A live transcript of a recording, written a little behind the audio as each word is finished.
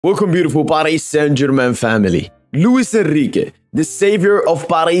Welcome, beautiful Paris Saint-Germain family. Luis Enrique, the savior of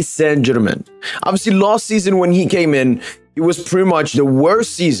Paris Saint-Germain. Obviously, last season when he came in, it was pretty much the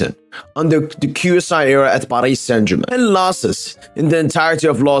worst season under the QSI era at Paris Saint-Germain. 10 losses in the entirety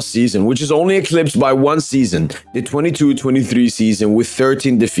of last season, which is only eclipsed by one season, the 22-23 season, with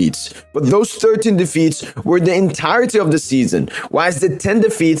 13 defeats. But those 13 defeats were the entirety of the season, whereas the 10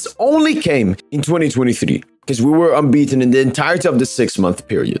 defeats only came in 2023, because we were unbeaten in the entirety of the 6-month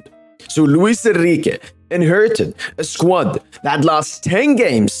period. So Luis Enrique inherited a squad that lost 10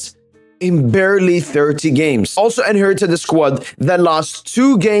 games in barely 30 games. Also inherited a squad that lost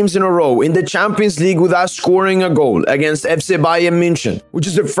 2 games in a row in the Champions League without scoring a goal against FC Bayern München, which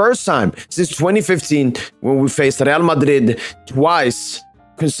is the first time since 2015 when we faced Real Madrid twice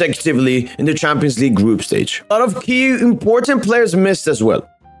consecutively in the Champions League group stage. A lot of key important players missed as well.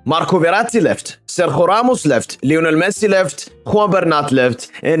 Marco Verratti left, Sergio Ramos left, Lionel Messi left, Juan Bernat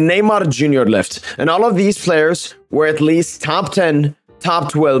left, and Neymar Jr. left. And all of these players were at least top 10,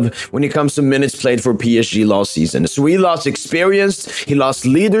 top 12 when it comes to minutes played for PSG last season. So he lost experience, he lost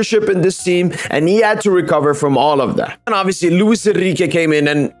leadership in this team, and he had to recover from all of that. And obviously, Luis Enrique came in,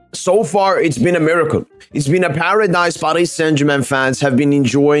 and so far, it's been a miracle. It's been a paradise Paris Saint-Germain fans have been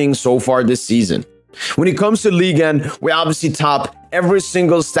enjoying so far this season. When it comes to Ligue 1, we obviously top every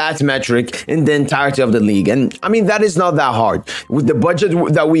single stat metric in the entirety of the league. And I mean, that is not that hard. With the budget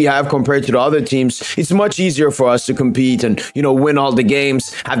that we have compared to the other teams, it's much easier for us to compete and, win all the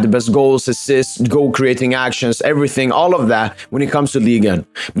games, have the best goals, assists, goal creating actions, everything, all of that when it comes to Ligue 1.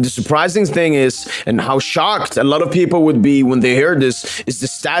 But the surprising thing is, and how shocked a lot of people would be when they hear this, is the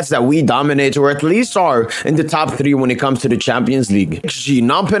stats that we dominate, or at least are in the top 3 when it comes to the Champions League. XG,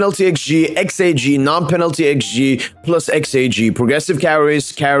 non-penalty XG, XAG, non-penalty XG, plus XAG, progressive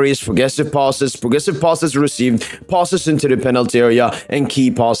carries, progressive passes received, passes into the penalty area, and key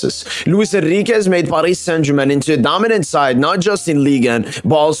passes. Luis Enrique has made Paris Saint-Germain into a dominant side, not just in Ligue 1,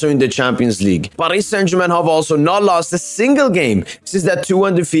 but also in the Champions League. Paris Saint-Germain have also not lost a single game since that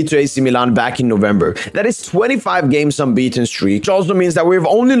 2-1 defeat to AC Milan back in November. That is 25 games unbeaten streak, which also means that we've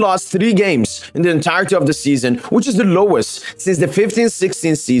only lost 3 games in the entirety of the season, which is the lowest since the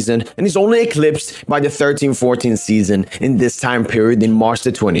 15-16 season, and is only eclipsed by the 13-14 season in this time period in March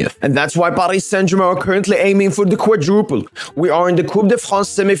the 20th. And that's why Paris Saint-Germain are currently aiming for the quadruple. We are in the Coupe de France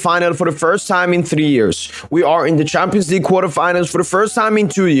semi-final for the first time in 3 years. We are in the Champions League quarterfinals for the first time in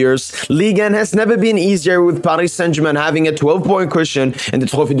 2 years. Ligue 1 has never been easier, with Paris Saint-Germain having a 12-point cushion, and the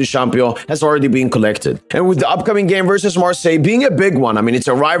Trophée du Champion has already been collected. And with the upcoming game versus Marseille being a big one, I mean, it's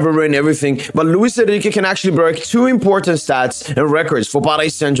a rivalry and everything, but Luis Enrique can actually break 2 important stats and records for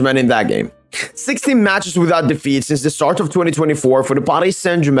Paris Saint-Germain in that game. 16 matches without defeat since the start of 2024 for the Paris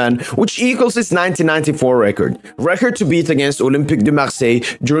Saint-Germain, which equals its 1994 record to beat against Olympique de Marseille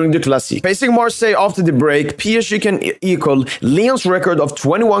during the Classique. Facing Marseille after the break, PSG can equal Lyon's record of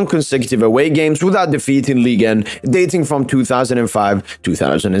 21 consecutive away games without defeat in Ligue 1, dating from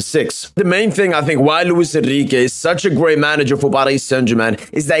 2005-2006. The main thing, I think, why Luis Enrique is such a great manager for Paris Saint-Germain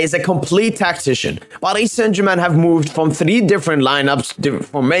is that he's a complete tactician. Paris Saint-Germain have moved from 3 different lineups, different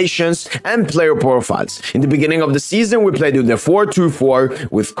formations, and player profiles. In the beginning of the season, we played with the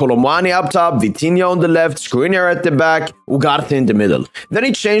 4-2-4 with Colomwani up top, Vitinha on the left, Skriniar at the back, Ugarte in the middle. Then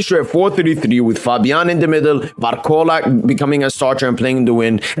it changed to a 4-3-3 with Fabian in the middle, Barcola becoming a starter and playing the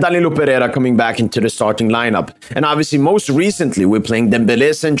wing, Danilo Pereira coming back into the starting lineup. And obviously, most recently, we're playing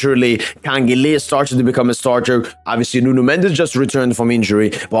Dembele centrally, Canguilhe started to become a starter. Obviously, Nuno Mendes just returned from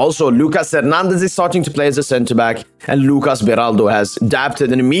injury, but also Lucas Hernandez is starting to play as a centre-back, and Lucas Beraldo has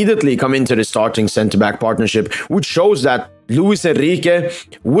adapted and immediately come into the starting centre-back partnership, which shows that Luis Enrique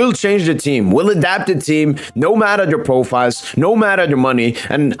will change the team, will adapt the team, no matter their profiles, no matter the money.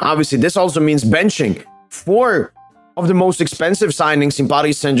 And obviously, this also means benching 4 of the most expensive signings in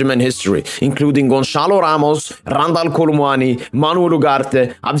Paris Saint-Germain history, including Gonçalo Ramos, Randal Colomwani, Manuel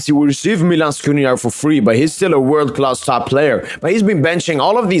Ugarte. Obviously, we received Milan Skriniar for free, but he's still a world-class top player. But he's been benching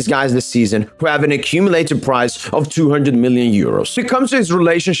all of these guys this season who have an accumulated price of 200 million euros. When it comes to his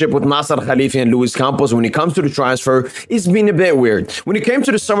relationship with Nasser Khalifi and Luis Campos, when it comes to the transfer, it's been a bit weird. When it came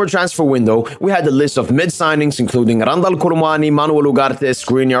to the summer transfer window, we had a list of mid-signings, including Randal Colomwani, Manuel Ugarte,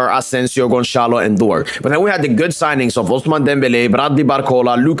 Skriniar, Asensio, Gonçalo, and Dor. But then we had the good signings of Ousmane Dembele, Bradley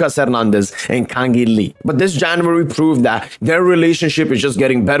Barcola, Lucas Hernandez, and Canguilhe. But this January proved that their relationship is just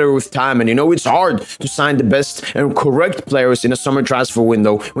getting better with time. And it's hard to sign the best and correct players in a summer transfer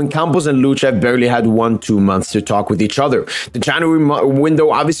window when Campos and Lucha have barely had 1-2 months to talk with each other. The January window,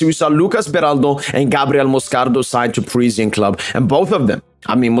 obviously, we saw Lucas Beraldo and Gabriel Moscardo signed to Parisian club, and both of them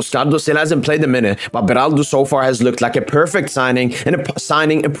I mean, Moscardo still hasn't played a minute, but Beraldo so far has looked like a perfect signing, and a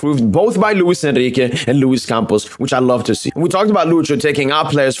signing approved both by Luis Enrique and Luis Campos, which I love to see. We talked about Lucho taking out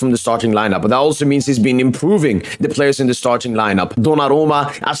players from the starting lineup, but that also means he's been improving the players in the starting lineup.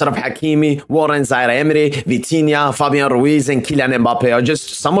 Donnarumma, Achraf Hakimi, Warren Zaire-Emery, Vitinha, Fabian Ruiz, and Kylian Mbappe are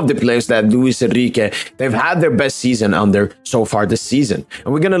just some of the players that Luis Enrique, they've had their best season under so far this season.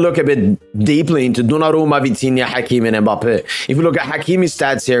 And we're going to look a bit deeply into Donnarumma, Vitinha, Hakimi, and Mbappe. If you look at Hakimi's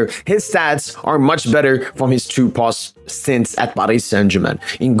stats here, his stats are much better from his 2 past stints at Paris Saint-Germain.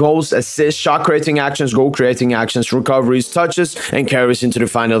 In goals, assists, shot creating actions, goal creating actions, recoveries, touches, and carries into the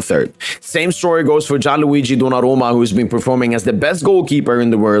final third. Same story goes for Gianluigi Donnarumma, who's been performing as the best goalkeeper in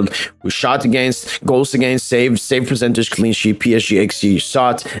the world, with shot against, goals against, save percentage, clean sheet, PSG XG,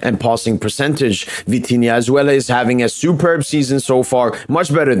 shot and passing percentage. Vitinha as well is having a superb season so far,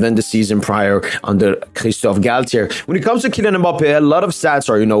 much better than the season prior under Christophe Galtier. When it comes to Kylian Mbappe, a lot of stats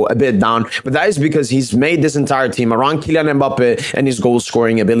are, a bit down, but that is because he's made this entire team around Kylian Mbappe and his goal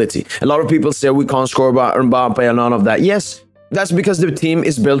scoring ability. A lot of people say we can't score about Mbappe and none of that. Yes, that's because the team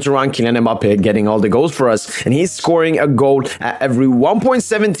is built around Kylian Mbappe getting all the goals for us, and he's scoring a goal at every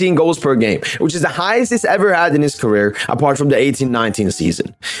 1.17 goals per game, which is the highest he's ever had in his career, apart from the 18-19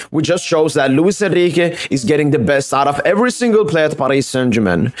 season, which just shows that Luis Enrique is getting the best out of every single player at Paris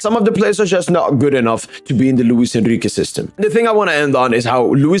Saint-Germain. Some of the players are just not good enough to be in the Luis Enrique system. The thing I want to end on is how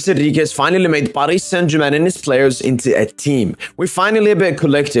Luis Enrique has finally made Paris Saint-Germain and his players into a team. We're finally a bit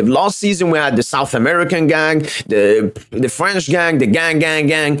collective. Last season we had the South American gang, the French gang, the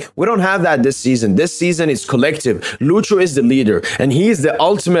gang. We don't have that this season. This season it's collective. Lucho is the leader, and he is the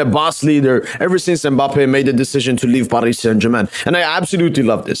ultimate boss leader ever since Mbappe made the decision to leave Paris Saint-Germain. And I absolutely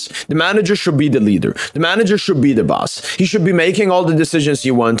love this. The manager should be the leader. The manager should be the boss. He should be making all the decisions he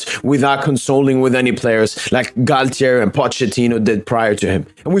wants without consoling with any players like Galtier and Pochettino did prior to him.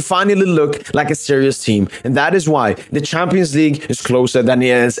 And we finally look like a serious team, and that is why the Champions League is closer than it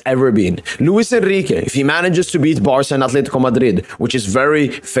has ever been. Luis Enrique, if he manages to beat Barca and Atletico Madrid, which is very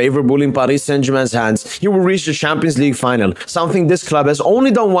favorable in Paris Saint-Germain's hands, he will reach the Champions League final, something this club has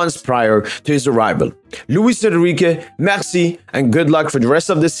only done once prior to his arrival. Luis Enrique, merci, and good luck for the rest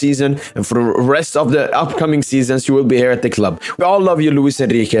of the season and for the rest of the upcoming seasons you will be here at the club. We all love you, Luis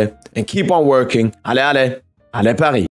Enrique, and keep on working. Allez, Paris.